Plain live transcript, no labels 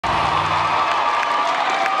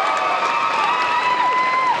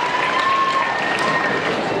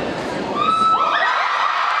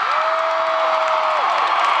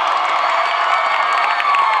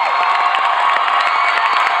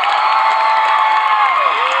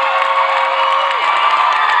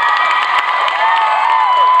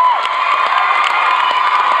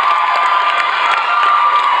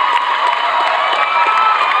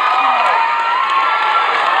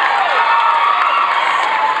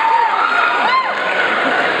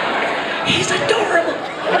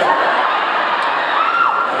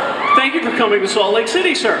you for coming to Salt Lake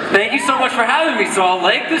City, sir. Thank you so much for having me, Salt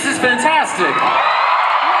Lake. This is fantastic.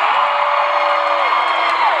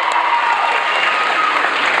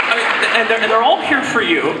 And they're all here for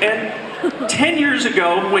you. And 10 years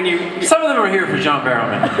ago, when you... Some of them are here for John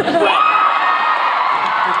Barrowman. Well,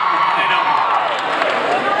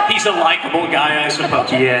 I know. He's a likable guy, I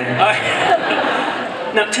suppose.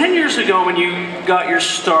 Yeah. Now, 10 years ago, when you got your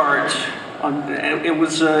start, it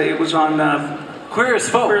was on Queer as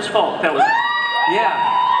Folk. Queer as Folk. That was.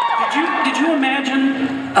 Yeah. Did you imagine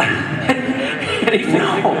anything?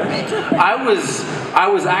 No. I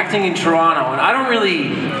was acting in Toronto, and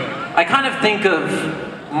I kind of think of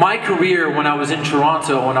my career when I was in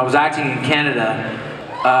Toronto, when I was acting in Canada.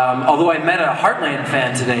 Although I met a Heartland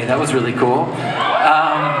fan today, that was really cool.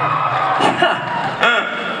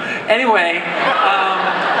 Anyway,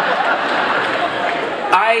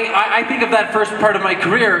 I think of that first part of my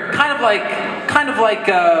career kind of like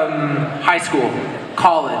high school,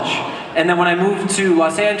 college, and then when I moved to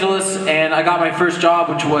Los Angeles and I got my first job,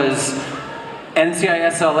 which was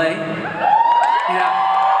NCISLA. Yeah.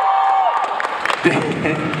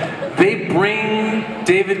 They bring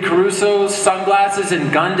David Caruso's sunglasses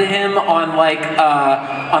and gun to him on like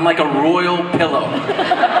a royal pillow.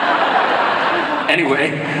 Anyway,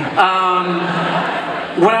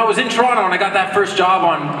 when I was in Toronto and I got that first job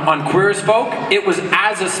on Queer as Folk, it was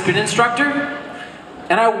as a spin instructor,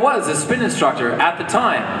 and I was a spin instructor at the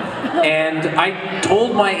time. And I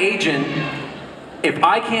told my agent, if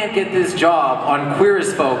I can't get this job on Queer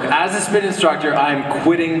as Folk as a spin instructor, I'm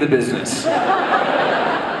quitting the business.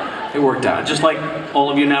 It worked out. Just like all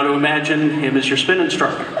of you now to imagine him as your spin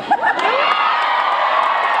instructor.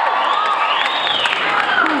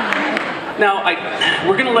 Now,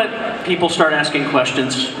 we're going to let people start asking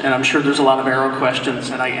questions, and I'm sure there's a lot of arrow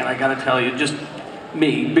questions, and I got to tell you, just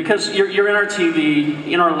me, because you're in our TV,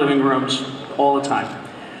 in our living rooms all the time.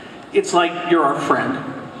 It's like you're our friend.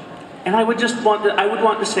 And I would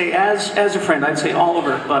want to say, as a friend, I'd say,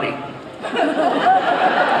 Oliver, buddy.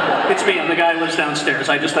 It's me, I'm the guy who lives downstairs.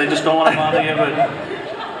 I just don't want to bother you, but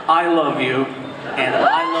I love you, and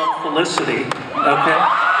I love Felicity, okay?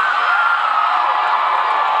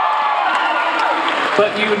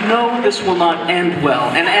 But you know this will not end well,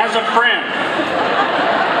 and as a friend,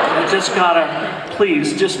 I just gotta,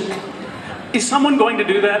 please, is someone going to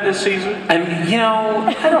do that this season? I mean, you know,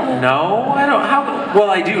 I don't know. Well,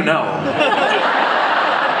 I do know.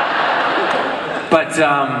 But,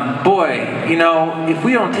 boy, you know, if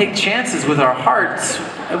we don't take chances with our hearts,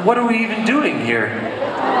 what are we even doing here?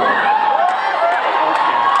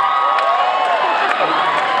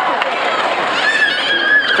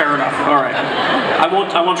 Fair enough, all right. I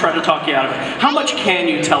won't try to talk you out of it. How much can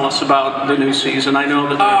you tell us about the new season? I know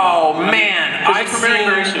that... Oh, man. It's premiering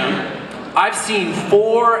very soon. I've seen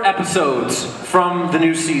 4 episodes from the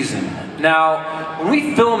new season. Now, when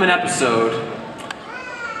we film an episode,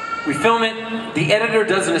 we film it, the editor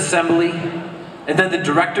does an assembly, and then the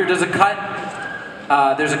director does a cut.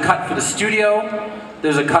 There's a cut for the studio,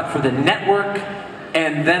 there's a cut for the network,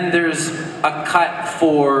 and then there's a cut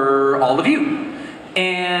for all of you.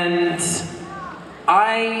 And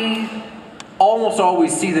I almost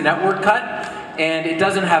always see the network cut, and it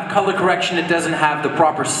doesn't have color correction, it doesn't have the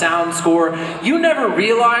proper sound score. You never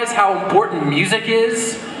realize how important music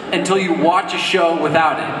is until you watch a show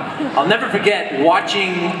without it. I'll never forget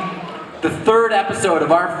watching the 3rd episode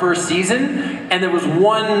of our first season, and there was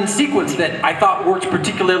one sequence that I thought worked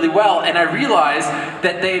particularly well, and I realized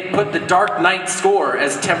that they put the Dark Knight score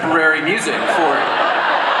as temporary music for it.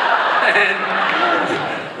 And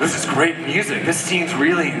this is great music. This scene's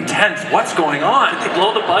really intense. What's going on? Did they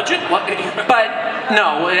blow the budget? What? But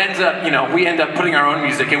no, it ends up, you know, we end up putting our own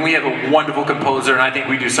music, and we have a wonderful composer, and I think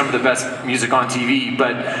we do some of the best music on TV.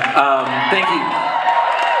 But thank you.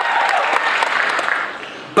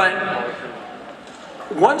 But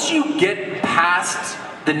once you get past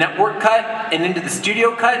the network cut and into the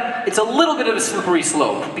studio cut, it's a little bit of a slippery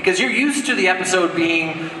slope because you're used to the episode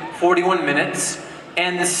being 41 minutes.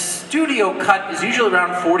 And the studio cut is usually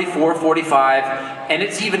around 44, 45, and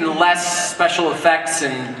it's even less special effects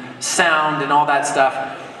and sound and all that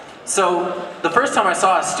stuff. So the first time I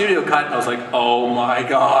saw a studio cut, I was like, oh my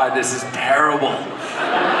God, this is terrible.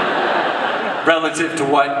 Relative to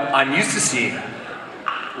what I'm used to seeing.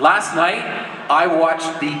 Last night, I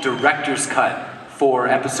watched the director's cut for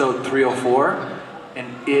episode 304, and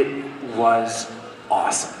it was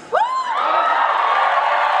awesome.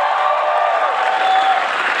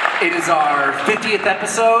 It is our 50th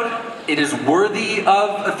episode. It is worthy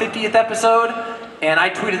of a 50th episode. And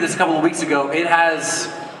I tweeted this a couple of weeks ago. It has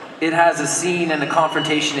it has a scene and a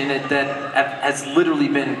confrontation in it that has literally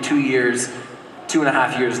been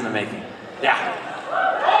 2.5 years in the making. Yeah.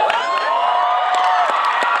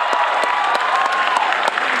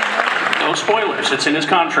 No spoilers. It's in his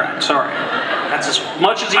contract. Sorry. That's as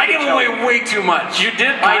much as he I can give tell away you. way too much. You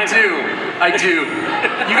did? I do.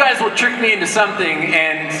 You guys will trick me into something,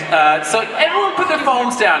 and so everyone put their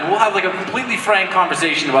phones down. We'll have like a completely frank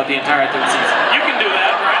conversation about the entire third season. You can do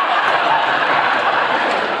that,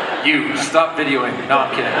 right? You stop videoing. No,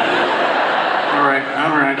 I'm kidding. All right.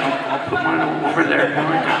 I'll put mine over there. Here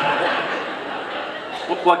we go.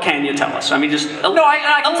 What can you tell us? I mean, just a little.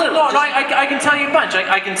 I can tell you a bunch.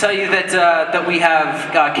 I can tell you that we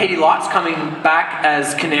have Katie Lotz coming back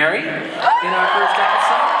as Canary in our first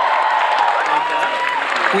episode.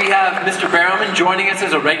 We have Mr. Barrowman joining us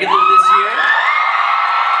as a regular this year.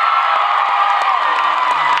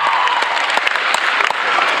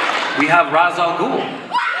 We have Ra's al Ghul.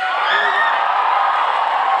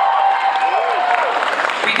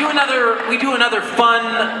 We do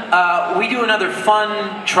another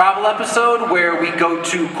fun travel episode where we go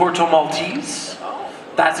to Corto Maltese.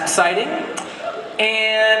 That's exciting.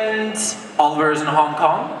 And Oliver is in Hong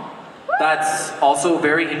Kong. That's also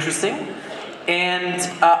very interesting. And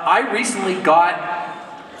I recently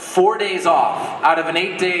got 4 days off out of an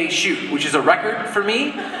 8-day shoot, which is a record for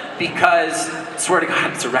me because, swear to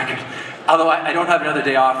God, it's a record. Although I don't have another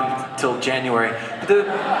day off until January.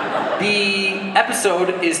 The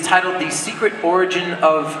episode is titled The Secret Origin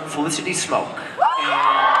of Felicity Smoke.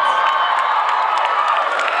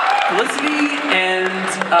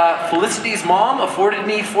 And Felicity's mom afforded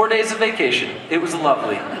me 4 days of vacation. It was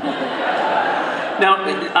lovely. Now,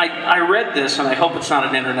 I read this, and I hope it's not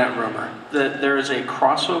an internet rumor, that there is a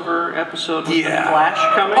crossover episode with The Flash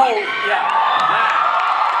coming. Oh, yeah.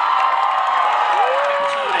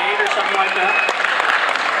 Something like that?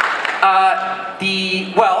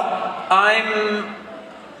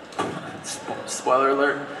 Spoiler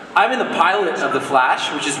alert. I'm in the pilot of The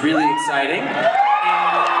Flash, which is really exciting.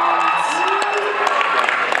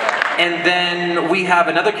 And then we have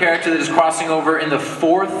another character that is crossing over in the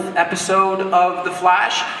 4th episode of The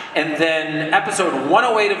Flash. And then episode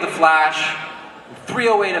 108 of The Flash,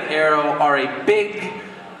 308 of Arrow are a big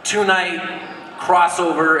 2-night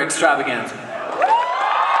crossover extravaganza.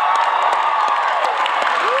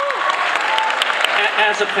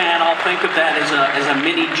 As a fan, I'll think of that as a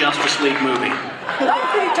mini Justice League movie.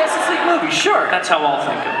 Mini Justice League movie, sure. That's how I'll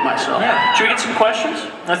think of myself. Yeah. Should we get some questions?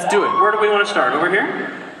 Let's do it. Where do we want to start? Over here?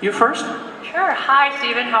 You first? Sure. Hi,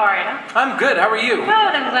 Stephen. How are you? I'm good. How are you? Good.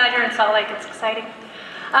 I'm glad you're in Salt Lake. It's exciting.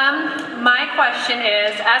 My question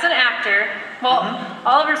is, as an actor, well,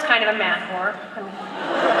 Oliver's kind of a man whore. I mean,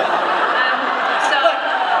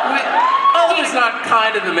 Oliver's not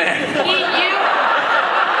kind of a man. He's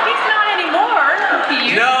not anymore.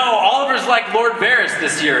 No, Oliver's like Lord Varys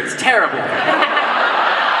this year. It's terrible.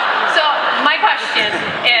 So my question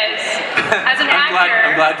is, as an actor,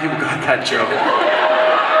 I'm glad people got that joke.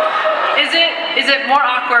 Is it more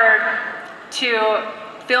awkward to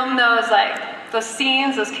film those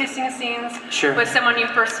scenes, those kissing scenes, sure, with someone you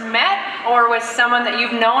first met, or with someone that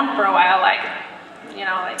you've known for a while, like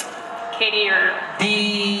Katie or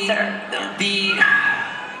Sarah?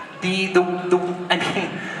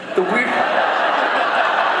 The weird.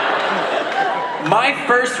 My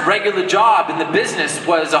first regular job in the business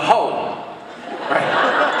was a hoe. Right?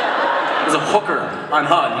 It was a hooker on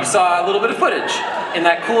Hun. You saw a little bit of footage in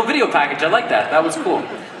that cool video package. I like that. That was cool.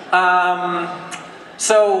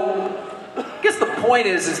 So, I guess the point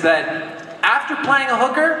is that after playing a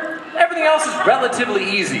hooker, everything else is relatively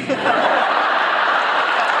easy.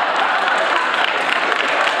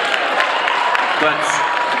 But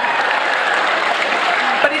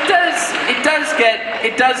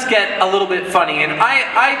it does get a little bit funny, and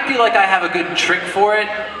I feel like I have a good trick for it.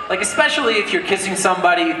 Like, especially if you're kissing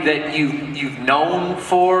somebody that you've known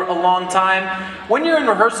for a long time. When you're in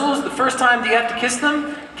rehearsals, the first time that you have to kiss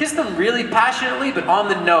them really passionately, but on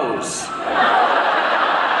the nose.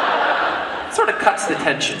 It sort of cuts the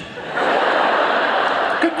tension.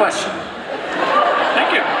 Good question.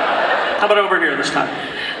 Thank you. How about over here this time?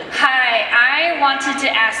 Hi, I wanted to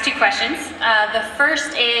ask 2 questions. The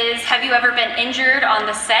first is, have you ever been injured on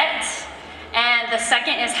the set? And the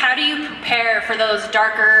second is, how do you prepare for those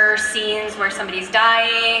darker scenes where somebody's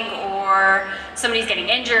dying or somebody's getting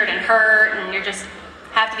injured and hurt and you just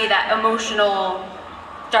have to be that emotional,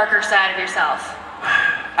 darker side of yourself?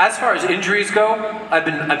 As far as injuries go, I've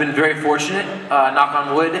been very fortunate. Knock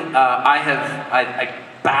on wood. I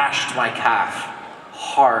bashed my calf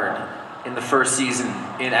hard in the first season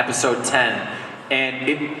in episode 10, and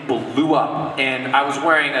it blew up. And I was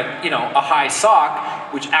wearing a high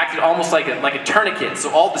sock, which acted almost like a tourniquet.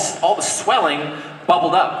 So all the swelling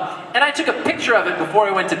bubbled up. And I took a picture of it before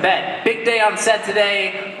I went to bed. Big day on set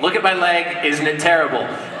today. Look at my leg. Isn't it terrible?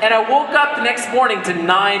 And I woke up the next morning to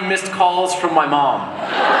 9 missed calls from my mom.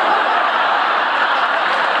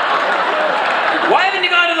 Why haven't you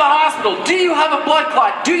gone to the hospital? Do you have a blood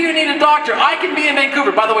clot? Do you need a doctor? I can be in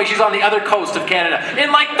Vancouver. By the way, she's on the other coast of Canada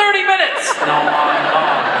in like 30 minutes. No,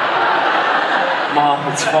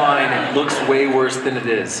 Mom, it's fine. It looks way worse than it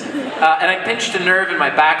is. And I pinched a nerve in my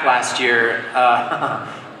back last year.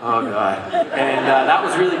 Oh God. And that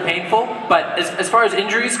was really painful. But as far as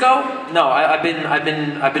injuries go, no, I've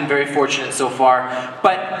been very fortunate so far.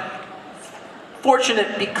 But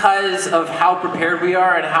fortunate because of how prepared we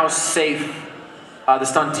are and how safe the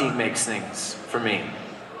stunt team makes things for me.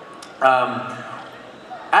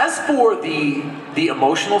 As for the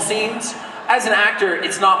emotional scenes, as an actor,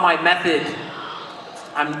 it's not my method.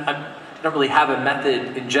 I don't really have a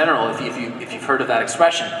method in general, if you've heard of that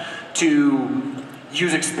expression, to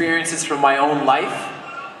use experiences from my own life.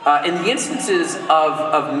 In the instances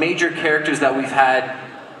of major characters that we've had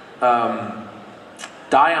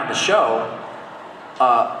die on the show,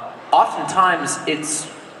 oftentimes it's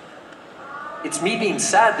me being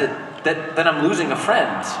sad that I'm losing a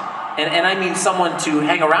friend. And I mean someone to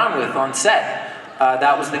hang around with on set.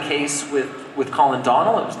 That was the case with Colin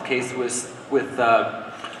Donnell. It was the case with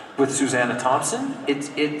Susanna Thompson.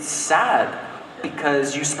 It's sad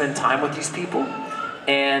because you spend time with these people,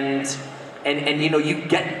 and you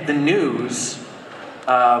get the news.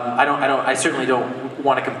 I certainly don't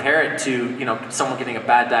want to compare it to someone getting a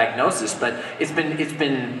bad diagnosis, but it's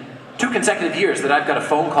been 2 consecutive years that I've got a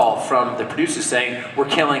phone call from the producers saying we're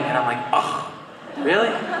killing, and I'm like, oh, really?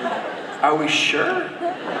 Are we sure?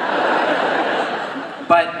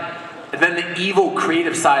 But then the evil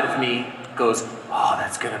creative side of me goes, oh,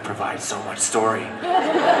 that's going to provide so much story.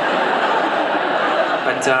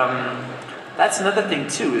 But that's another thing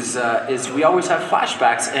too, is we always have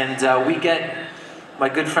flashbacks, and we get my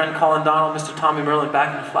good friend Colin Donnell, Mr. Tommy Merlin,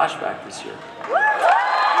 back in a flashback this year.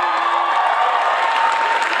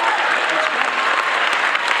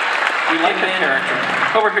 We like that character.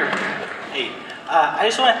 Over here. Hey, I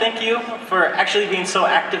just want to thank you for actually being so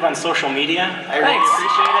active on social media. I really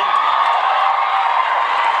appreciate it.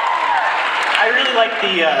 I really like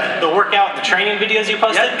the workout, the training videos you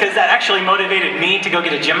posted, because that actually motivated me to go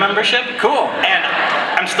get a gym membership. Cool. And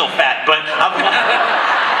I'm still fat, but I've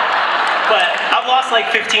lost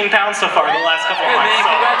like 15 pounds so far the last couple of months.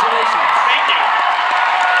 Man, congratulations. Thank you.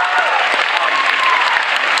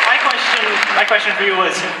 My question for you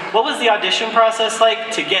was, what was the audition process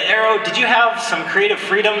like to get Arrow? Did you have some creative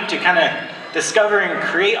freedom to kind of discover and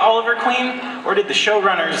create Oliver Queen? Or did the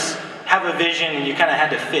showrunners have a vision and you kind of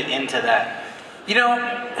had to fit into that?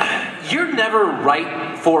 You're never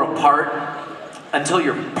right for a part until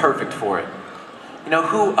you're perfect for it.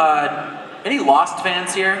 Any Lost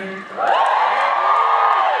fans here?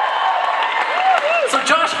 So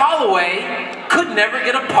Josh Holloway could never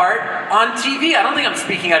get a part on TV. I don't think I'm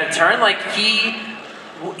speaking out of turn. Like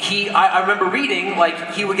I remember reading,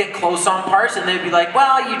 like, he would get close on parts and they'd be like,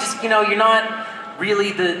 well, you're not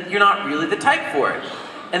really the type for it.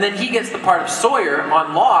 And then he gets the part of Sawyer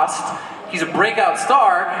on Lost. He's a breakout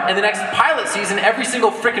star, and the next pilot season, every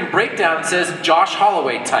single frickin' breakdown says Josh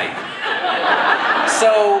Holloway type.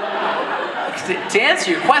 So, to answer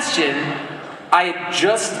your question,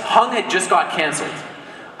 Hung had just got canceled.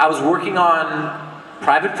 I was working on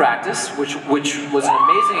Private Practice, which was an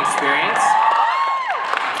amazing experience.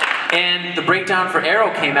 And the breakdown for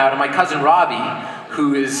Arrow came out, and my cousin Robbie,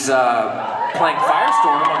 who is playing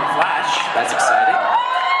Firestorm on The Flash, that's exciting,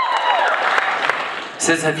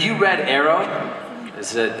 says, have you read Arrow? I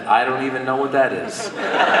said, I don't even know what that is.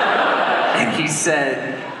 And he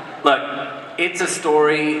said, look, it's a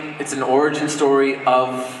story, it's an origin story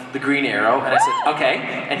of the Green Arrow. And I said, okay.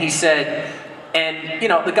 And he said, and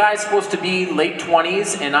the guy's supposed to be late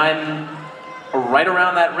 20s, and I'm right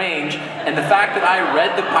around that range. And the fact that I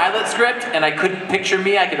read the pilot script and I couldn't picture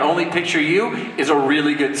me, I could only picture you, is a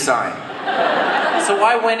really good sign. So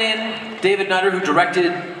I went in, David Nutter, who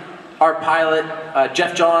directed our pilot,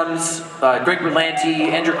 Jeff Johns, Greg Berlanti,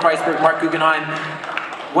 Andrew Kreisberg, Mark Guggenheim.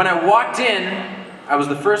 When I walked in, I was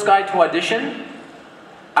the first guy to audition.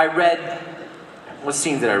 I read, what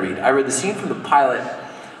scene did I read? I read the scene from the pilot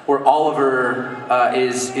where Oliver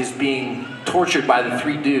is being tortured by the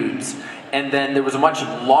 3 dudes. And then there was a much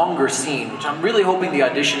longer scene, which I'm really hoping the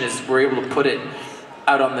audition we're able to put it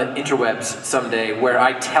out on the interwebs someday, where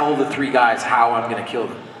I tell the 3 guys how I'm gonna kill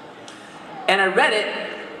them. And I read it,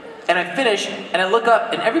 And I finish, and I look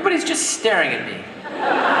up, and everybody's just staring at me.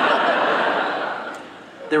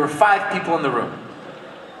 There were 5 people in the room.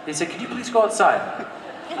 They said, "Could you please go outside?"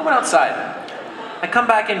 I went outside. I come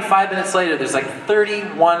back in 5 minutes later, there's like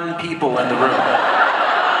 31 people in the room.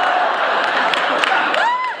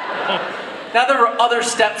 Now there were other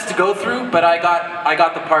steps to go through, but I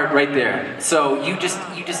got the part right there. So you just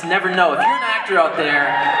never know. If you're an actor out there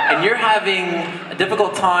and you're having a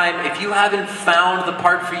difficult time, if you haven't found the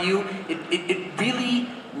part for you, it really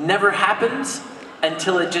never happens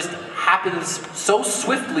until it just happens so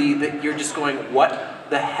swiftly that you're just going, what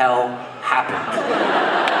the hell happened?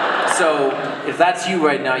 So if that's you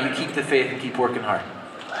right now, you keep the faith and keep working hard.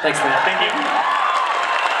 Thanks, man. Thank you.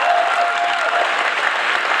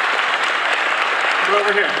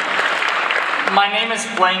 Over here. My name is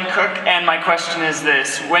Blaine Cook, and my question is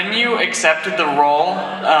this. When you accepted the role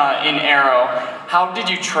in Arrow, how did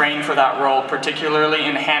you train for that role, particularly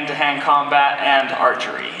in hand-to-hand combat and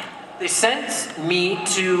archery? They sent me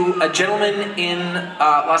to a gentleman in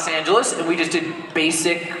Los Angeles, and we just did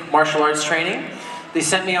basic martial arts training. They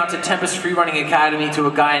sent me out to Tempest Free Running Academy to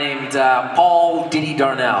a guy named Paul Diddy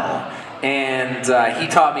Darnell, and he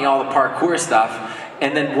taught me all the parkour stuff.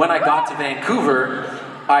 And then when I got to Vancouver,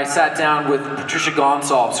 I sat down with Patricia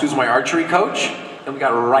Gonsalves, who's my archery coach, and we got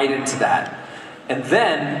right into that. And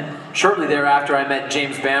then, shortly thereafter, I met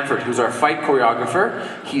James Bamford, who's our fight choreographer.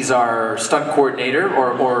 He's our stunt coordinator,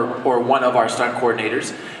 or one of our stunt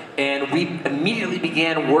coordinators. And we immediately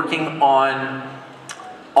began working on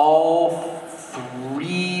all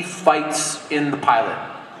 3 fights in the pilot.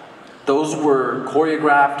 Those were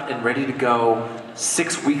choreographed and ready to go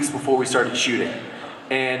 6 weeks before we started shooting.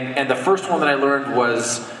 And the first one that I learned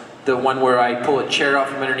was the one where I pull a chair out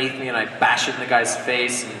from underneath me and I bash it in the guy's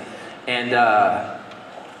face. And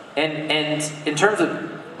in terms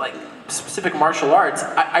of like specific martial arts,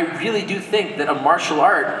 I really do think that a martial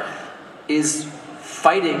art is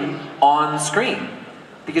fighting on screen,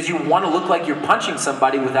 because you want to look like you're punching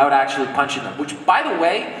somebody without actually punching them, which, by the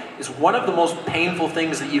way, is one of the most painful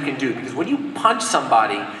things that you can do, because when you punch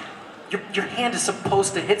somebody, your hand is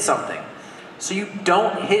supposed to hit something. So you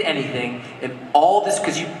don't hit anything, and all this,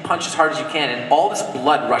 because you punch as hard as you can, and all this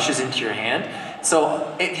blood rushes into your hand.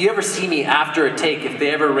 So if you ever see me after a take, if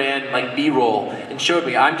they ever ran like B-roll and showed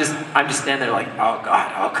me, I'm just standing there like, oh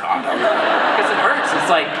God, oh God, oh God. Because it hurts,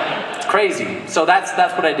 it's like, it's crazy. So that's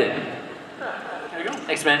what I did. There you go.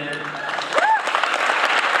 Thanks, man.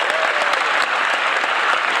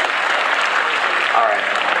 All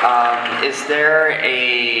right, is there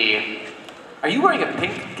a... Are you wearing a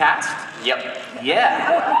pink cast? Yep.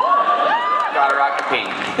 Yeah. Gotta rock the pink.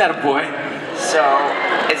 That a boy. So,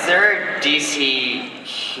 is there a DC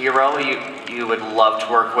hero you would love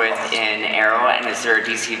to work with in Arrow, and is there a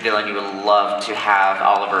DC villain you would love to have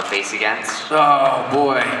Oliver face against? Oh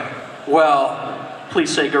boy. Well, Please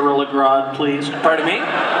say Gorilla Grodd, please. pardon me?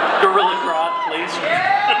 Gorilla Grodd, please.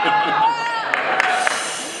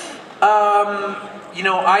 You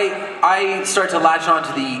know, I start to latch on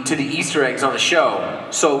to the Easter eggs on the show.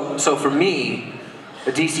 So for me,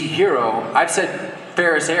 a DC hero, I've said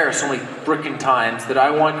Ferris Air so many frickin' times that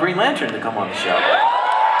I want Green Lantern to come on the show.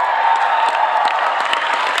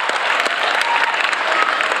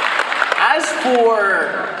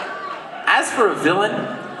 As for a villain,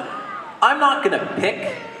 I'm not gonna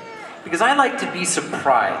pick, because I like to be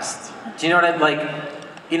surprised. Do you know what I'm like?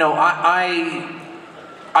 You know, I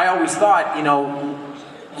always thought, you know,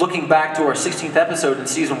 looking back to our 16th episode in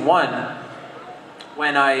season 1,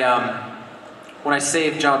 when I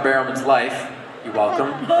saved John Barrowman's life, you're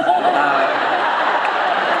welcome.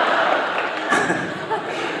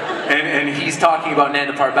 And he's talking about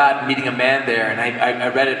Nanda Parbat meeting a man there, and I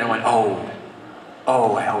read it and I went, oh,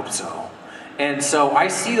 I hope so. And so I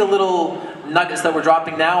see the little nuggets that we're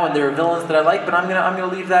dropping now, and there are villains that I like, but I'm gonna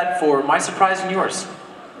leave that for my surprise and yours.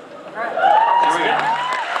 All right. There we go.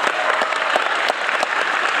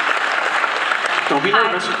 Don't be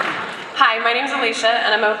nervous. Hi, my name's Alicia,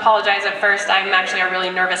 and I'm gonna apologize at first. I'm actually a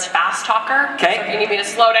really nervous fast talker. Okay. So if you need me to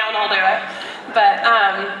slow down, I'll do it. But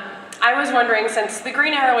I was wondering, since the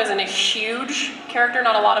Green Arrow isn't a huge character,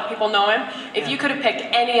 not a lot of people know him, if you could have picked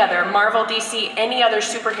any other, Marvel, DC, any other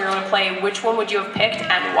superhero to play, which one would you have picked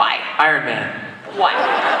and why? Iron Man. Why?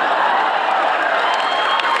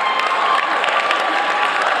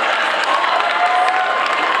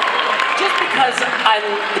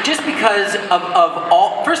 Just because of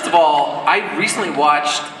all. First of all, I recently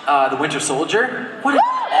watched The Winter Soldier. What an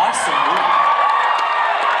awesome movie!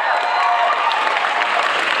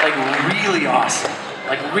 Like really awesome.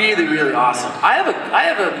 Like really, really awesome. I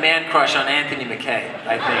have a man crush on Anthony Mackie.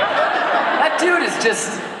 I think that dude is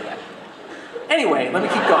just Anyway, let me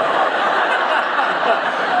keep going.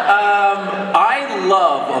 I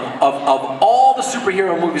love, of all the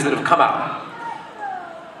superhero movies that have come out,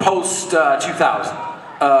 post 2000,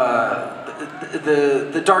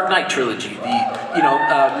 the Dark Knight trilogy,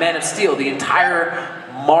 Man of Steel, the entire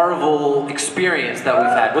Marvel experience that we've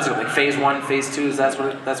had. What's it called? Like Phase 1, Phase 2, that's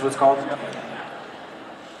what it's called?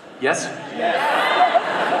 Yes?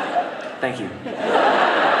 Thank you.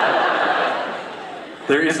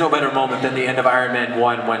 There is no better moment than the end of Iron Man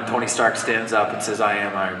 1 when Tony Stark stands up and says, "I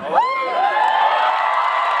am Iron Man."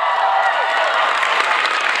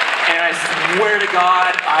 And I swear to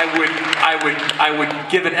God, I would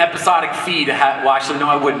give an episodic fee to have, well actually no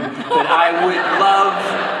I wouldn't, but I would love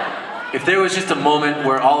if there was just a moment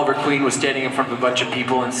where Oliver Queen was standing in front of a bunch of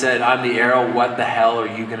people and said, "I'm the Arrow, what the hell are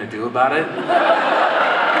you gonna do about it?"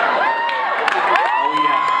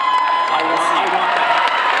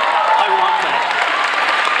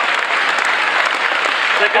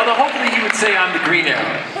 Although hopefully he would say I'm the Green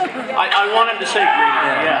Arrow. I want him to say Green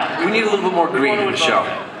Arrow, yeah. We need a little bit more green in the show.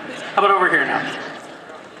 How about over here now?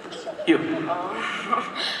 You.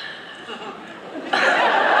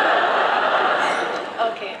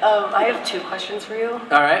 Okay, I have 2 questions for you.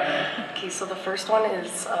 All right. Okay, so the first one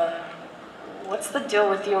is, what's the deal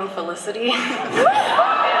with you and Felicity? And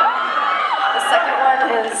the second one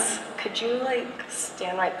is, could you like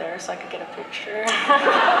stand right there so I could get a picture?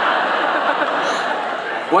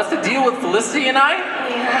 What's the deal with Felicity and I?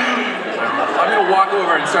 Yeah. I'm gonna walk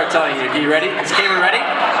over and start telling you. Are you ready? Is Cameron ready?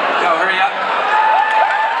 Go, hurry up.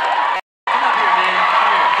 Come up here, man.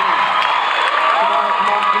 Come here. Come on.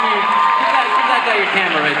 Come here. Give that guy your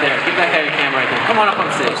camera right there. Give that guy your camera right there. Come on up on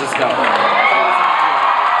stage. Let's go.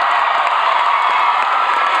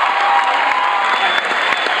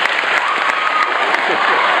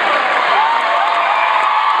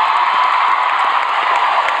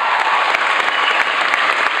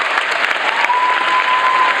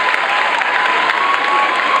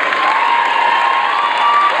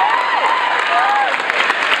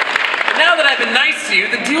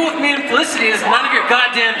 The deal with me and Felicity is none of your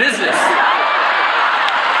goddamn business.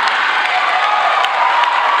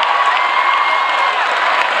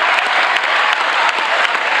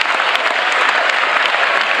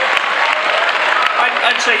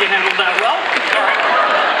 I'd say you handled that well. All right.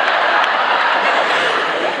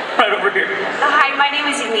 Right over here. Hi, my name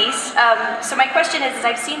is Elise. So my question is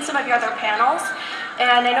I've seen some of your other panels,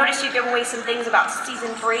 and I noticed you give away some things about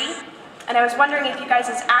season 3. And I was wondering if you guys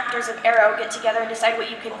as actors of Arrow get together and decide what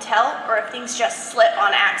you can tell, or if things just slip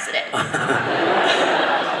on accident.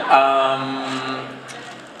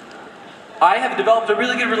 I have developed a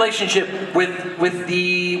really good relationship with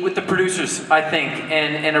the producers, I think,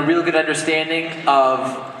 and a real good understanding of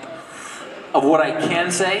what I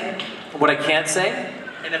can say, what I can't say.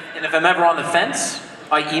 And if I'm ever on the fence,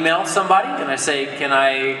 I email somebody and I say, can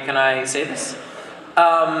I say this?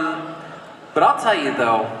 But I'll tell you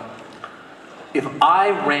though, if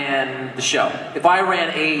I ran the show, if I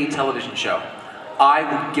ran a television show, I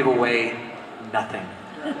would give away nothing.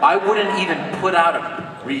 I wouldn't even put out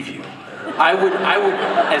a review. I would,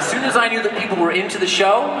 as soon as I knew that people were into the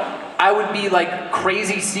show, I would be like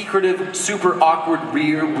crazy, secretive, super awkward,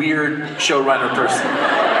 weird showrunner person.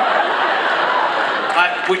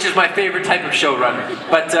 Which is my favorite type of showrunner.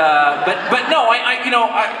 But no,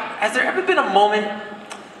 has there ever been a moment?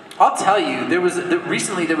 I'll tell you,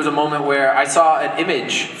 recently there was a moment where I saw an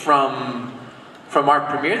image from our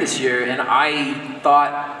premiere this year, and I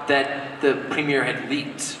thought that the premiere had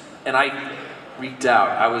leaked, and I freaked out.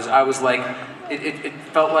 I was like, it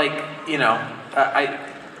felt like, I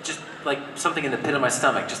just like something in the pit of my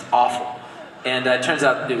stomach, just awful. And it turns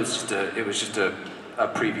out it was just a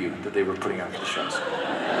preview that they were putting out for the shows.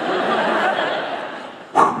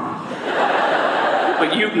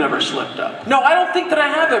 But you've never slipped up. No, I don't think that I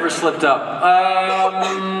have ever slipped up.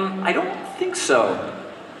 I don't think so.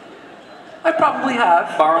 I probably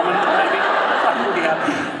have. Borrowing, maybe? Probably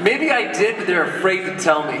have. Maybe I did, but they're afraid to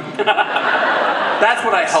tell me. That's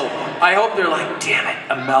what I hope. I hope they're like, damn it,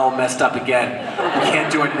 Amell messed up again. We can't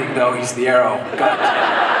do anything though, he's the Arrow. God damn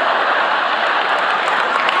it.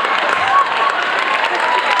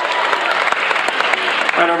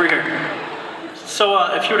 Right over here. So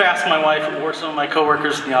if you were to ask my wife or some of my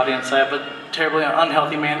coworkers in the audience, I have a terribly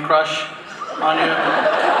unhealthy man crush on you.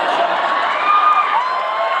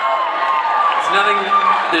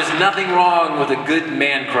 There's nothing wrong with a good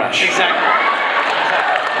man crush. Exactly.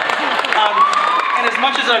 And as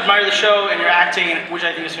much as I admire the show and your acting, which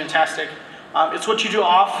I think is fantastic, it's what you do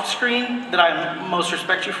off screen that I most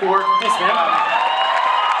respect you for. Thanks, man.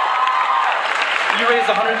 You raised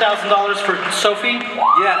 $100,000 for Sophie.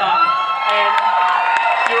 Yeah.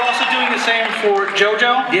 And you're also doing the same for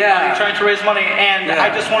JoJo. Yeah. You're trying to raise money, and Yeah. I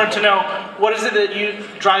just wanted to know, what is it that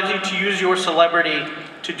drives you to use your celebrity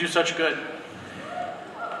to do such good?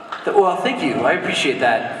 Well, thank you. I appreciate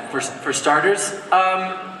that. For starters,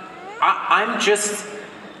 I'm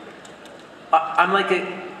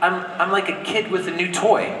like a kid with a new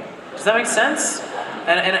toy. Does that make sense?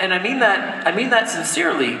 And I mean that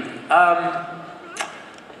sincerely.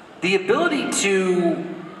 The ability to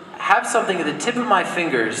have something at the tip of my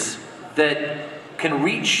fingers that can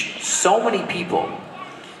reach so many people,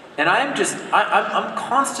 and I'm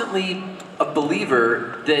constantly a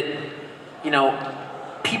believer that, you know,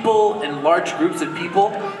 people and large groups of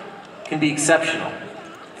people can be exceptional.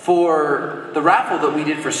 For the raffle that we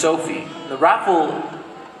did for Sophie, the raffle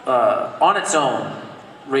on its own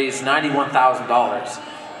raised $91,000.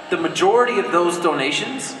 The majority of those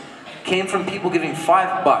donations came from people giving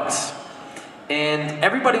 $5. And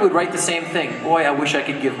everybody would write the same thing. Boy, I wish I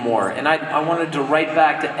could give more. And I wanted to write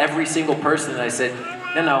back to every single person, and I said,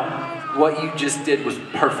 no, what you just did was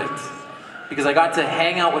perfect. Because I got to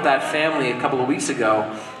hang out with that family a couple of weeks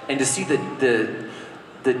ago, and to see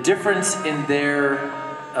the difference in their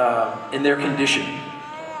condition,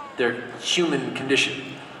 their human condition,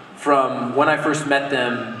 from when I first met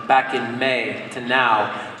them back in May to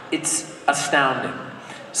now, it's astounding.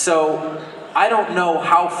 So I don't know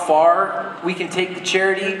how far we can take the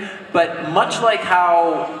charity, but much like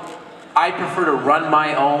how I prefer to run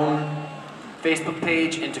my own Facebook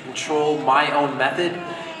page and to control my own method,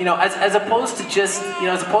 you know, as opposed to just, you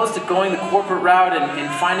know, as opposed to going the corporate route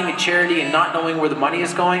and finding a charity and not knowing where the money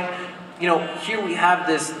is going, you know, here we have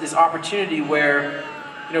this opportunity where,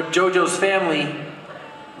 you know, JoJo's family,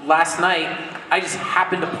 last night, I just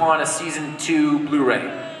happened upon a season 2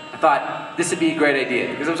 Blu-ray. I thought this would be a great idea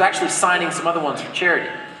because I was actually signing some other ones for charity.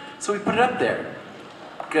 So we put it up there.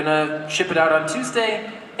 Gonna ship it out on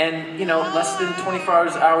Tuesday, and you know, less than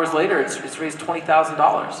 24 hours later, it's raised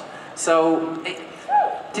 $20,000. So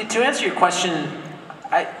to answer your question,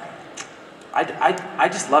 I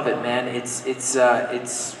just love it, man.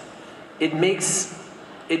 It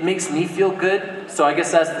makes me feel good. So I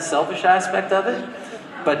guess that's the selfish aspect of it.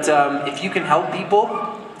 But if you can help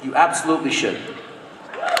people, you absolutely should.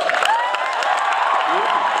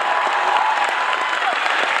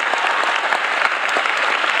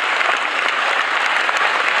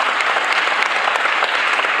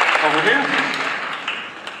 Over here.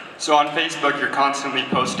 So on Facebook, you're constantly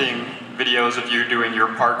posting videos of you doing your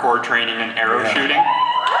parkour training and arrow shooting.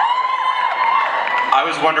 I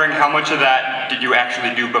was wondering how much of that did you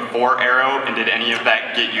actually do before Arrow, and did any of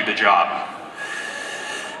that get you the job?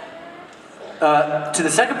 To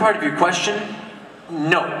the second part of your question,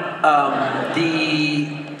 no.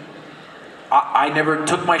 I never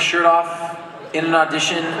took my shirt off in an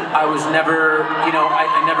audition. I was never, you know,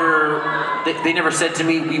 they never said to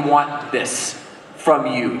me, we want this from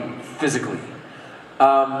you, physically.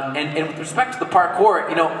 And with respect to the parkour,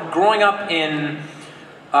 you know, growing up in,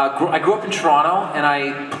 I grew up in Toronto, and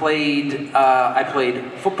I played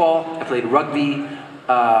football, I played rugby,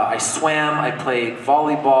 I swam, I played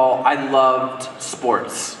volleyball. I loved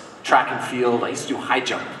sports, track and field. I used to do high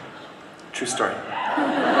jump. True story.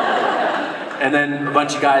 And then a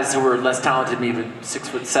bunch of guys who were less talented than me, but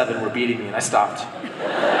 6'7", were beating me, and I stopped.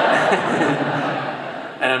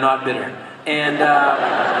 And I'm not bitter. And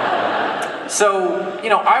so, you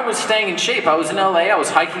know, I was staying in shape. I was in LA. I was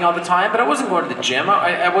hiking all the time, but I wasn't going to the gym.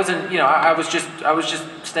 I wasn't, you know, I was just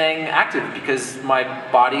staying active because my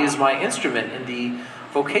body is my instrument in the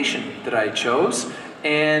vocation that I chose.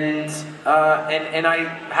 And I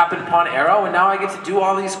happened upon Arrow, and now I get to do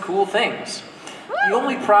all these cool things. The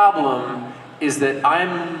only problem is that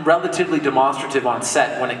I'm relatively demonstrative on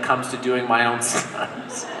set when it comes to doing my own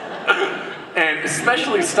stunts. And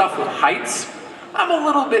especially stuff with heights, I'm a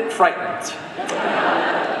little bit frightened.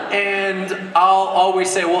 And I'll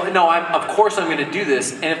always say, well, no, of course I'm going to do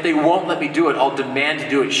this, and if they won't let me do it, I'll demand to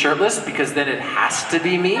do it shirtless, because then it has to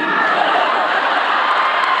be me.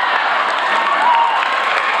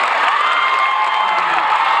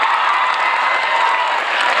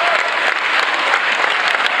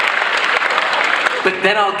 But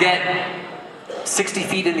then I'll get 60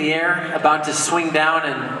 feet in the air, about to swing down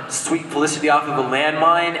and sweep Felicity off of a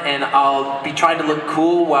landmine, and I'll be trying to look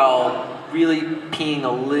cool while really peeing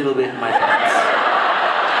a little bit in my pants.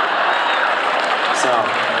 So,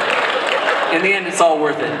 in the end, it's all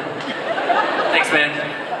worth it. Thanks,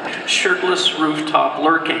 man. Shirtless rooftop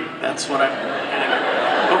lurking. That's what I'm...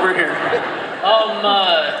 Over here.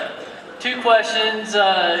 2 questions.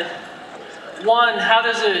 one, how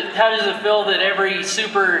does it feel that every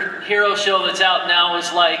superhero show that's out now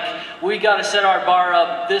is like, we got to set our bar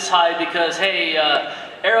up this high because hey,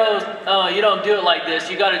 Arrow, you don't do it like this.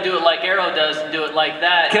 You got to do it like Arrow does and do it like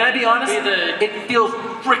that. Can I be honest? It feels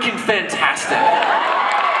freaking fantastic.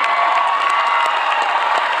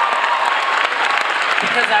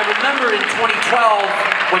 Because I remember in 2012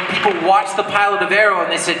 when people watched the pilot of Arrow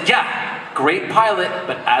and they said, yeah, great pilot,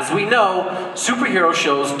 but as we know, superhero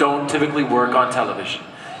shows don't typically work on television.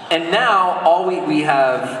 And now we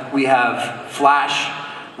have Flash,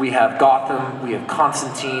 we have Gotham, we have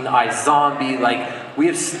Constantine, iZombie, like we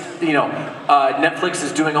have, Netflix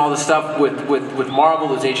is doing all the stuff with Marvel,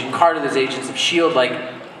 there's Agent Carter, there's Agents of S.H.I.E.L.D., like,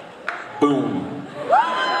 boom.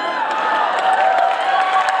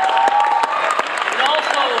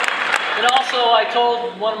 And also, I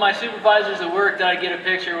told one of my supervisors at work that I'd get a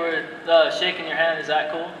picture with shaking your hand. Is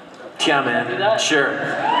that cool? Yeah, man. Do that? Sure.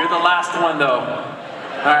 You're the last one, though.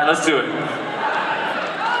 All right, let's do it.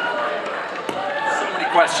 So many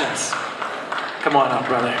questions. Come on up,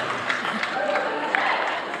 brother.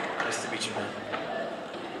 Nice to meet you, man.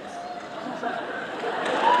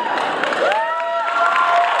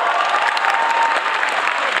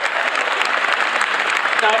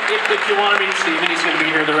 Now, if you want to meet Steven, he's going to be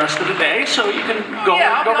here the rest of the day, so you can go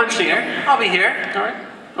over and see him. I'll be here. All right,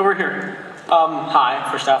 over here. Hi,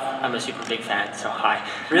 first off, I'm a super big fan, so hi.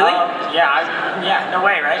 Really? Yeah, no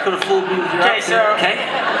way, right? Could have fooled me with your Okay, outfit. Okay.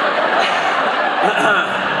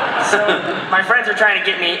 So my friends are trying to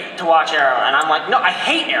get me to watch Arrow, and I'm like, no, I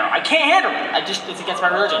hate Arrow. I can't handle it. It's against my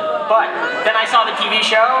religion. But then I saw the TV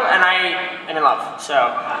show, and I'm in love.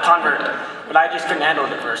 So, convert. But I just couldn't handle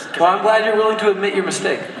it at first. Well, I'm glad you're willing to admit your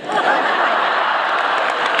mistake. Okay,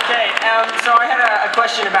 so I had a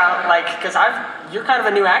question about, because you're kind of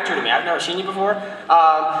a new actor to me. I've never seen you before.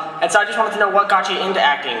 And so I just wanted to know what got you into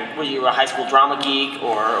acting. Were you a high school drama geek,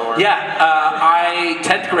 or? Yeah,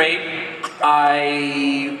 10th grade,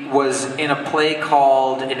 I was in a play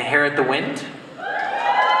called Inherit the Wind.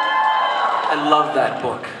 I love that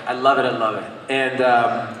book. I love it. And,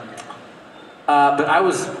 but I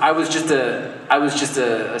was just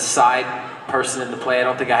a side person in the play. I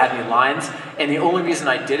don't think I had any lines. And the only reason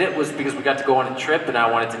I did it was because we got to go on a trip and I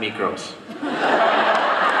wanted to meet girls.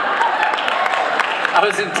 I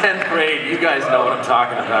was in 10th grade. You guys know what I'm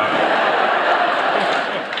talking about.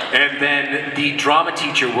 And then the drama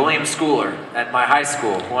teacher, William Schooler, at my high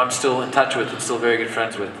school, who I'm still in touch with and still very good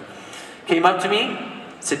friends with, came up to me,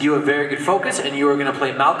 said, you have very good focus and you are going to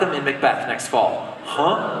play Malcolm in Macbeth next fall.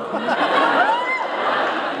 Huh?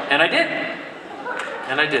 And I did.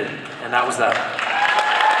 And that was that.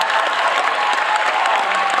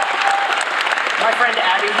 My friend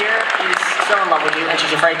Abby here is so in love with you, and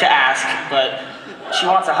she's afraid to ask, but she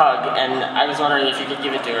wants a hug, and I was wondering if you could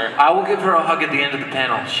give it to her. I will give her a hug at the end of the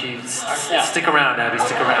panel. Stick around, Abby,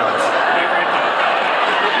 stick around.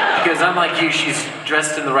 Because unlike you, she's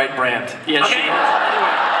dressed in the right brand. Yes, okay. she is.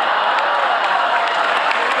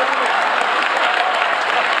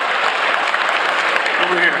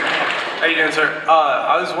 Over here. How you doing, sir?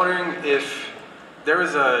 I was wondering if there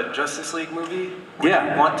was a Justice League movie. Would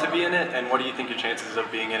you want to be in it, and what do you think your chances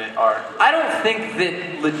of being in it are? I don't think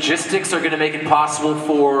that logistics are going to make it possible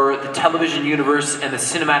for the television universe and the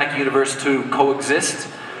cinematic universe to coexist.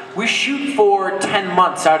 We shoot for 10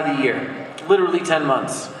 months out of the year, literally 10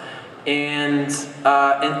 months, and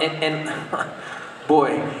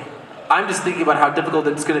boy, I'm just thinking about how difficult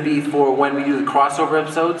it's going to be for when we do the crossover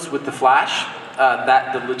episodes with the Flash.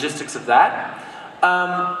 The logistics of that.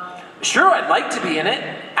 Sure, I'd like to be in it.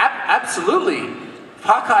 Absolutely. If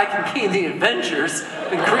Hawkeye can be in the Avengers,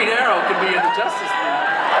 then Green Arrow can be in the Justice League.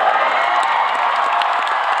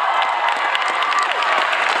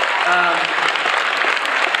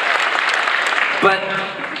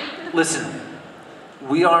 But listen,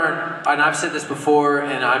 we aren't, and I've said this before,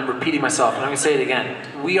 and I'm repeating myself, and I'm going to say it again.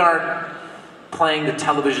 We aren't playing the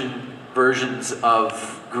television versions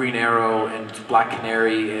of Green Arrow and Black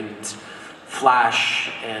Canary and Flash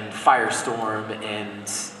and Firestorm and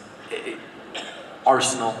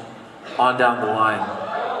Arsenal on down the line.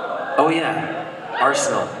 Oh yeah,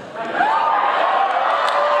 Arsenal.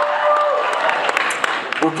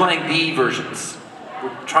 We're playing the versions.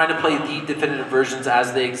 We're trying to play the definitive versions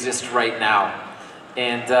as they exist right now.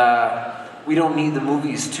 And we don't need the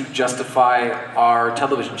movies to justify our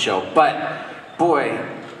television show. But boy,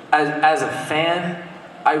 as a fan,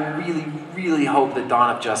 I really, really hope that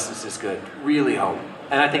Dawn of Justice is good. Really hope.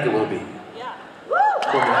 And I think it will be. Yeah.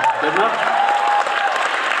 Cool. Good enough?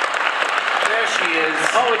 There she is.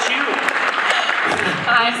 Oh, it's you.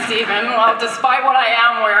 Hi, Stephen. Well, despite what I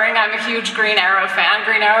am wearing, I'm a huge Green Arrow fan.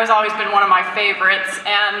 Green Arrow has always been one of my favorites.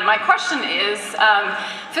 And my question is,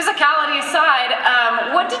 physicality aside,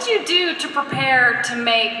 what did you do to prepare to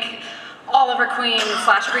make Oliver Queen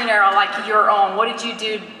 / Green Arrow like your own? What did you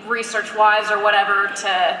do research-wise or whatever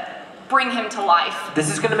to bring him to life? This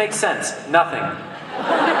is going to make sense. Nothing.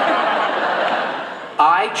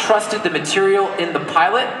 I trusted the material in the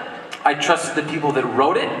pilot. I trusted the people that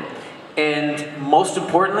wrote it. And most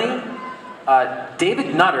importantly,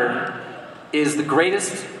 David Nutter is the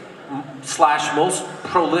greatest / most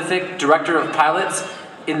prolific director of pilots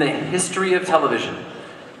in the history of television.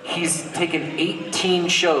 He's taken 18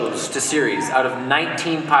 shows to series out of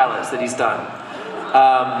 19 pilots that he's done.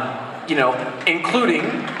 You know, including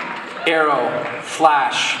Arrow,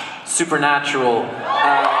 Flash, Supernatural,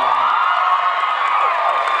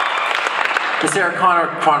 the Sarah Connor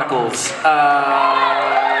Chronicles,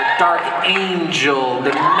 Dark Angel,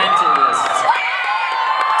 The Mentalist.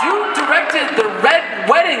 Dude directed the Red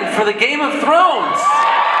Wedding for the Game of Thrones.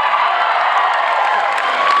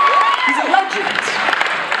 He's a legend.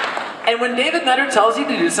 And when David Nutter tells you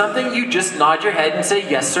to do something, you just nod your head and say,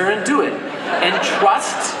 yes, sir, and do it. And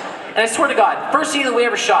trust. And I swear to God, first scene that we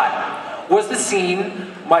ever shot was the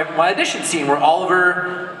scene, my audition scene, where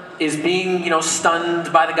Oliver is being, you know,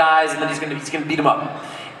 stunned by the guys, and then he's gonna beat them up.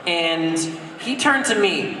 And he turned to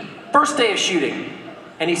me, first day of shooting,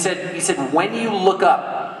 and he said, when you look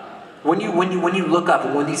up, when you look up,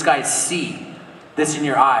 and when these guys see this in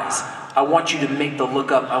your eyes, I want you to make the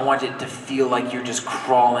look up. I want it to feel like you're just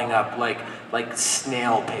crawling up, like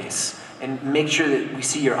snail pace, and make sure that we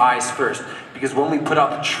see your eyes first, because when we put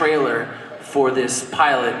out the trailer for this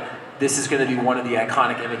pilot, this is going to be one of the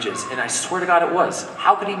iconic images. And I swear to God it was.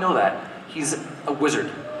 How could he know that? He's a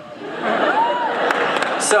wizard.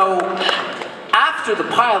 So, after the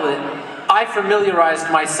pilot, I familiarized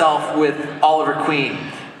myself with Oliver Queen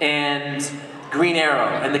and Green Arrow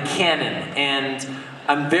and the canon. And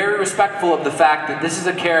I'm very respectful of the fact that this is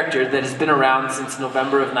a character that has been around since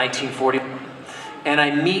November of 1940. And I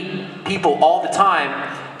meet people all the time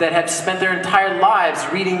that have spent their entire lives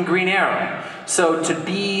reading Green Arrow. So to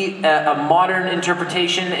be a modern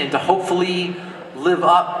interpretation and to hopefully live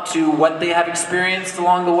up to what they have experienced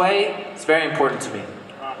along the way, it's very important to me.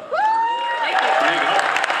 Thank you. There you go.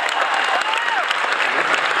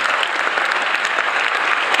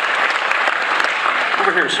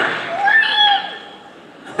 Over here, sir.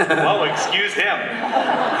 Well, excuse him.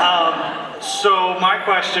 So my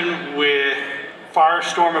question with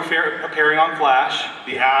Firestorm appearing on Flash,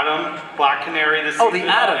 the Atom, Black Canary this season. Oh, the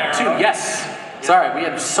Atom, too, yes. Sorry, we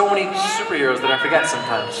have so many superheroes that I forget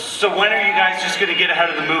sometimes. So when are you guys just going to get ahead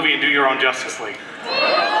of the movie and do your own Justice League?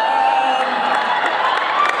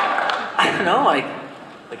 I don't know, like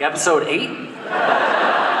episode 8?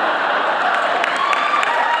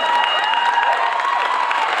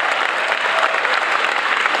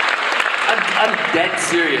 I'm dead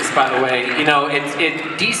serious, by the way. You know,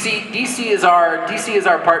 DC is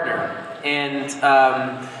our partner, and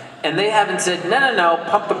they haven't said no,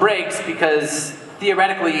 pump the brakes, because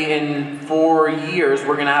theoretically in 4 years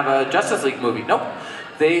we're gonna have a Justice League movie. Nope,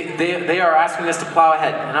 they are asking us to plow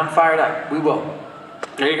ahead, and I'm fired up. We will.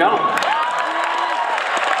 There you go.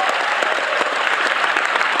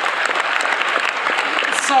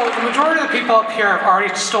 So the majority of the people up here have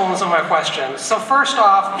already stolen some of my questions. So first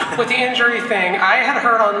off, with the injury thing, I had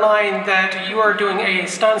heard online that you are doing a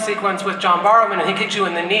stunt sequence with John Barrowman and he kicked you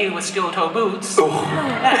in the knee with steel toe boots. Oh,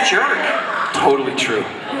 that jerk. Totally true.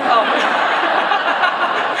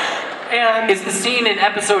 And it's the scene in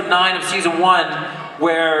episode 9 of season 1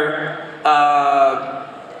 where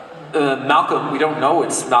Malcolm, we don't know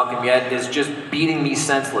it's Malcolm yet, is just beating me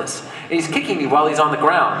senseless. And he's kicking me while he's on the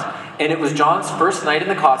ground. And it was John's first night in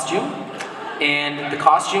the costume, and the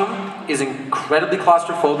costume is incredibly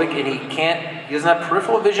claustrophobic, and he doesn't have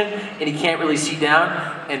peripheral vision, and he can't really see down,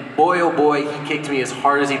 and boy oh boy, he kicked me as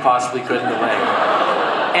hard as he possibly could in the leg.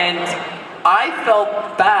 And I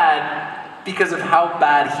felt bad because of how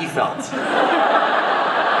bad he felt.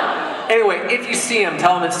 Anyway, if you see him,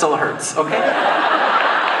 tell him it still hurts, okay?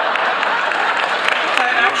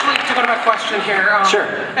 To go to my question here. Sure.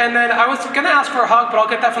 And then I was going to ask for a hug, but I'll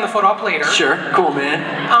get that from the photo up later. Sure, cool, man.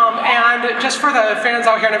 And just for the fans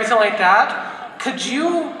out here and everything like that, could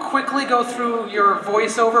you quickly go through your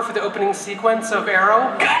voiceover for the opening sequence of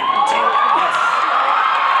Arrow? God damn it. Yes.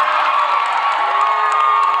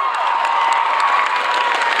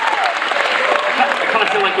 I kind of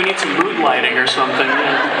feel like we need some mood lighting or something.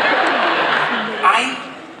 I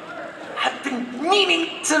have been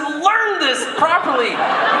meaning to learn this properly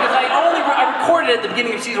because I recorded it at the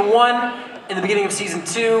beginning of season 1, in the beginning of season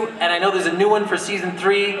 2, and I know there's a new one for season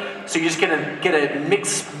 3, so you're just gonna get a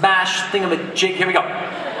mix mash thingamajig. Here we go.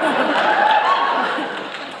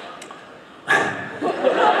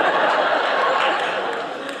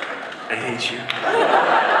 I hate you.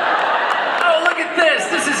 Oh, look at this.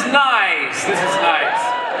 This is nice. This is nice.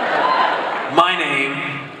 My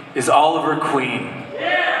name is Oliver Queen.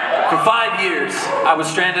 For 5 years, I was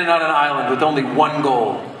stranded on an island with only one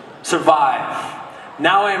goal: survive.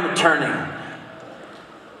 Now I am returning.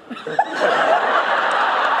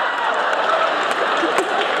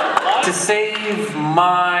 To save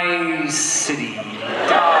my city.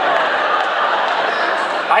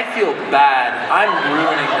 I feel bad. I'm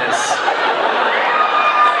ruining this.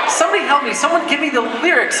 Somebody help me. Someone give me the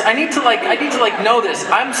lyrics. I need to know this.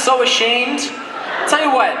 I'm so ashamed. Tell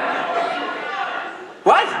you what.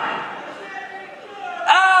 What?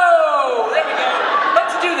 Oh, there we go.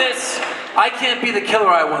 Let's do this. I can't be the killer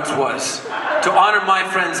I once was. To honor my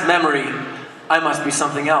friend's memory, I must be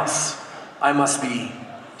something else. I must be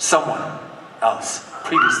someone else.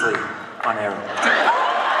 Previously on Arrow.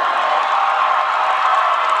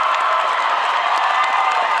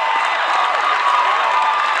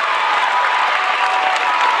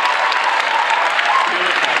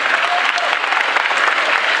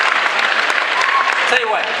 Tell you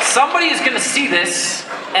what, somebody is going to see this,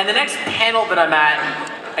 and the next panel that I'm at,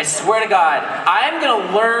 I swear to God, I'm going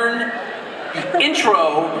to learn the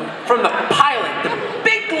intro from the pilot, the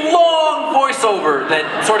big long voiceover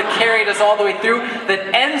that sort of carried us all the way through,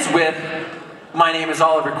 that ends with, "My name is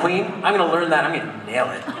Oliver Queen." I'm going to learn that. I'm going to nail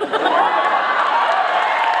it.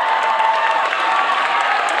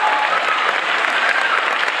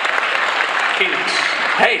 Phoenix.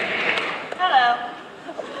 Hey. Hello.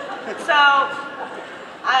 So,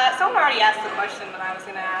 someone already asked the question that I was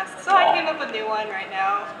going to ask, so I came up with a new one right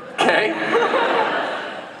now. Okay.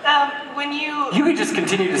 When you... You could just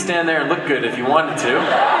continue to stand there and look good if you wanted to.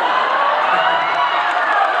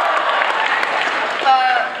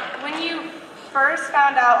 When you first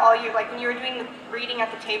found out all your, like when you were doing the reading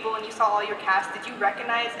at the table and you saw all your cast, did you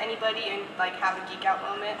recognize anybody and like have a geek out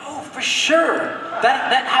moment? Oh, for sure.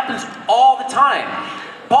 That happens all the time.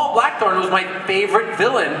 Paul Blackthorne was my favorite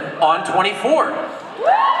villain on 24.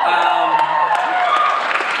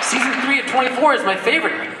 Season 3 of 24 is my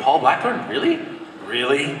favorite. Paul Blackthorne, really?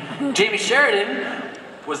 Really? Jamie Sheridan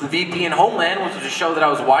was the VP in Homeland, which was a show that I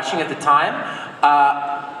was watching at the time.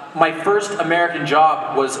 My first American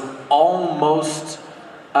job was almost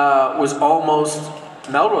Melrose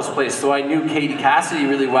Place, so I knew Katie Cassidy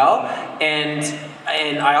really well, and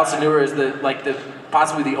I also knew her as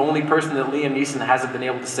possibly the only person that Liam Neeson hasn't been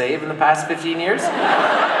able to save in the past 15 years.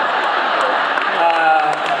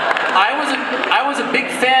 I was a big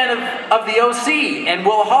fan of the OC and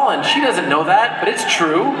Will Holland. She doesn't know that, but it's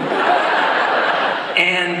true.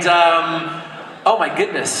 And oh my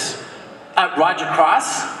goodness, Roger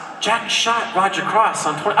Cross. Jack shot Roger Cross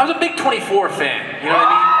on 20. I was a big 24 fan. You know what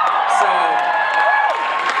I mean?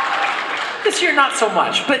 So this year not so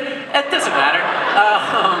much, but it doesn't matter.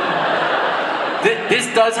 This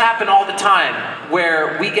does happen all the time,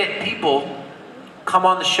 where we get people come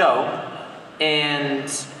on the show,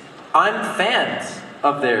 and I'm fans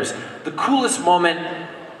of theirs. The coolest moment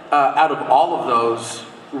out of all of those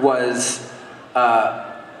was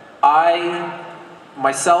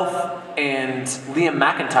myself and Liam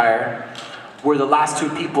McIntyre were the last two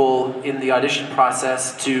people in the audition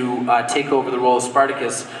process to take over the role of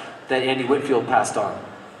Spartacus that Andy Whitfield passed on.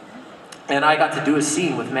 And I got to do a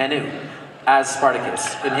scene with Manu as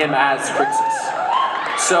Spartacus and him as Crixus.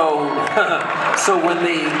 So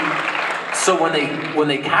when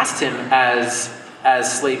they cast him as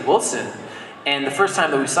Slade Wilson, and the first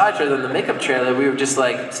time that we saw each other in the makeup trailer, we were just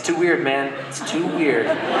like, it's too weird, man. It's too weird.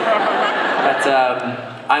 But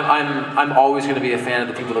I'm always going to be a fan of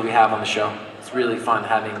the people that we have on the show. It's really fun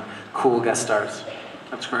having cool guest stars.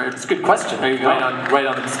 That's great. It's a good question. There you go. Right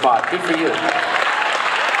on the spot. Good for you.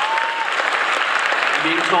 I'm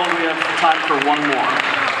being told we have time for one more.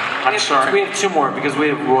 I'm sorry. We have two more because we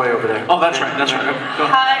have Roy over there. Oh, that's right. That's right. Go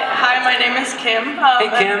ahead. Hi, my name is Kim.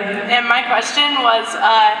 Hey, Kim. And my question was,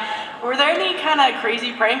 were there any kind of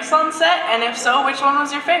crazy pranks on set? And if so, which one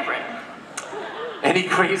was your favorite? Any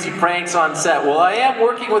crazy pranks on set? Well, I am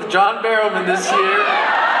working with John Barrowman this year.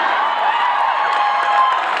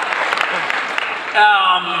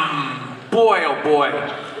 Boy, oh boy.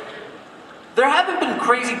 There haven't been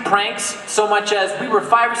crazy pranks so much as we were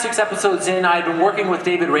 5 or 6 episodes in. I'd been working with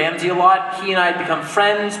David Ramsey a lot. He and I had become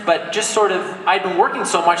friends, but just sort of, I'd been working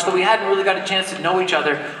so much that we hadn't really got a chance to know each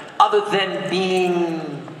other other than being,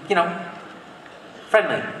 you know,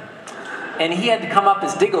 friendly. and he had to come up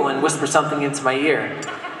as Diggle and whisper something into my ear.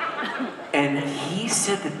 And he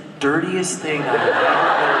said the dirtiest thing I've ever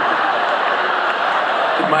heard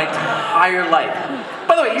in my entire life.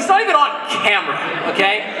 By the way, he's not even on camera,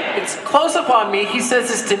 okay? It's close up on me, he says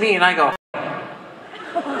this to me, and I go...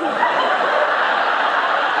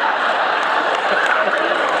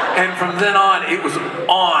 And from then on, it was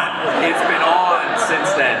on. It's been on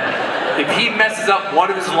since then. If he messes up one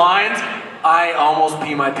of his lines, I almost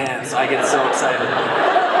pee my pants. I get so excited.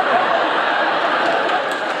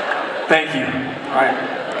 Thank you. All right.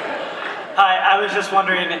 Hi, I was just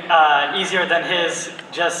wondering, easier than his,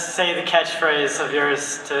 just say the catchphrase of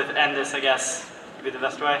yours to end this, I guess, would be the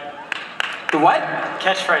best way. The what?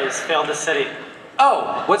 Catchphrase, failed the city.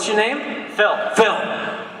 Oh, what's your name? Phil. Phil.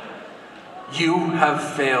 You have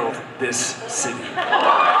failed this city.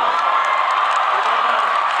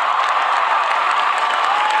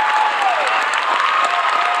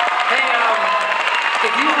 Hey,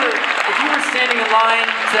 if you were standing in line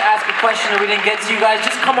to ask a question that we didn't get to, you guys,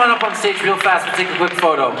 just come on up on stage real fast. We'll take a quick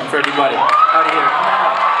photo for everybody out of here. Come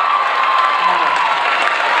on up.